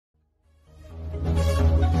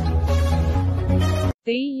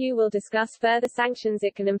The EU will discuss further sanctions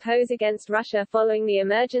it can impose against Russia following the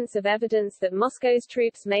emergence of evidence that Moscow's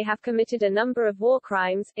troops may have committed a number of war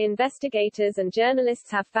crimes. Investigators and journalists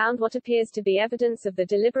have found what appears to be evidence of the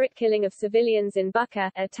deliberate killing of civilians in Bucha,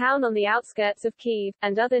 a town on the outskirts of Kyiv,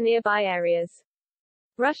 and other nearby areas.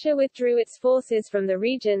 Russia withdrew its forces from the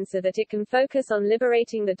region so that it can focus on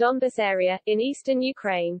liberating the Donbas area, in eastern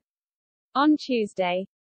Ukraine. On Tuesday,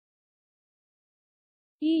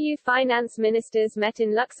 EU finance ministers met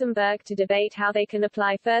in Luxembourg to debate how they can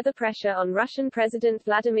apply further pressure on Russian President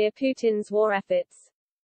Vladimir Putin's war efforts.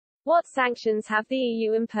 What sanctions have the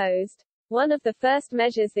EU imposed? One of the first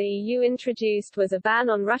measures the EU introduced was a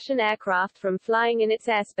ban on Russian aircraft from flying in its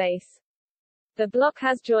airspace. The bloc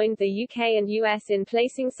has joined the UK and US in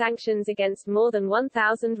placing sanctions against more than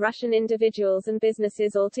 1,000 Russian individuals and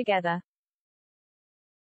businesses altogether.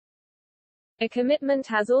 A commitment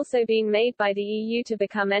has also been made by the EU to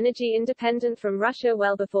become energy independent from Russia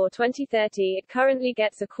well before 2030. It currently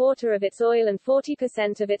gets a quarter of its oil and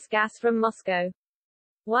 40% of its gas from Moscow.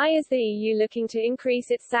 Why is the EU looking to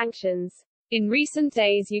increase its sanctions? In recent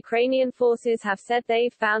days, Ukrainian forces have said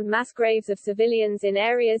they've found mass graves of civilians in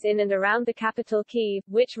areas in and around the capital Kyiv,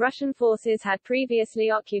 which Russian forces had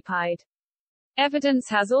previously occupied. Evidence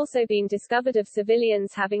has also been discovered of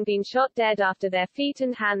civilians having been shot dead after their feet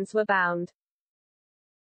and hands were bound.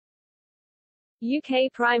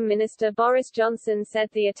 UK Prime Minister Boris Johnson said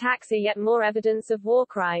the attacks are yet more evidence of war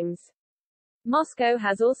crimes. Moscow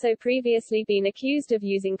has also previously been accused of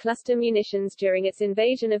using cluster munitions during its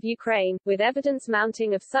invasion of Ukraine, with evidence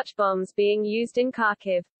mounting of such bombs being used in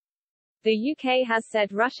Kharkiv. The UK has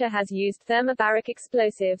said Russia has used thermobaric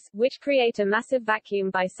explosives, which create a massive vacuum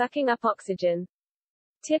by sucking up oxygen.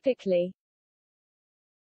 Typically,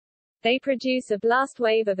 they produce a blast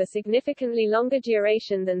wave of a significantly longer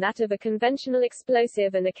duration than that of a conventional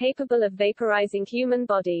explosive and are capable of vaporizing human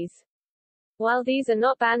bodies. While these are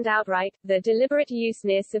not banned outright, their deliberate use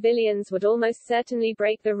near civilians would almost certainly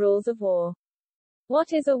break the rules of war.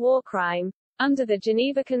 What is a war crime? Under the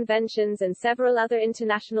Geneva Conventions and several other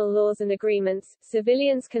international laws and agreements,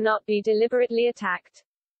 civilians cannot be deliberately attacked.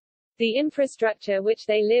 The infrastructure which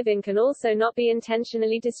they live in can also not be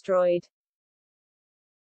intentionally destroyed.